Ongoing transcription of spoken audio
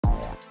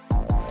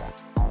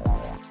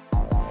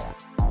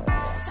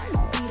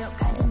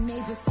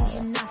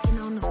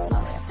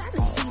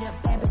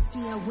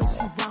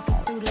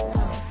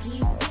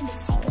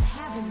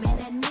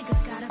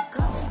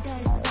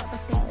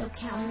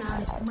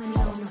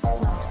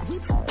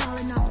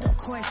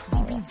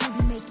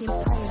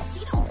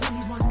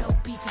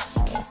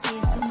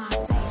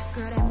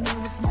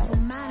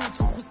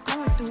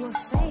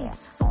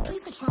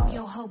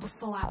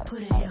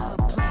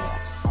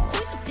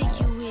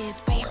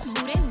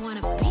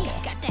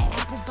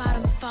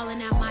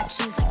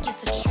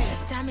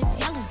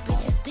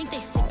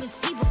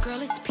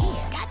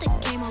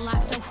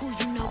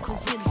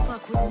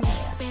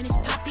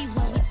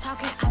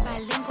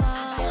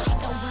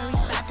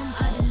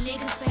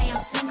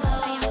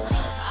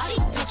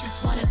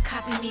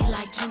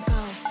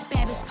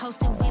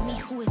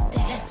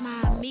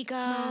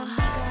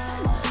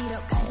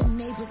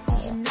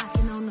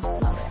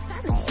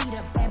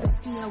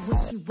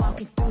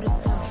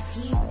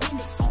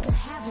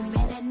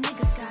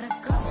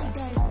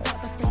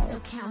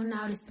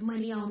honest,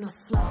 money on the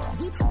floor.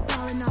 We be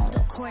ballin' off the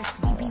course,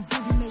 we be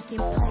really making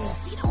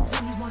plays. We don't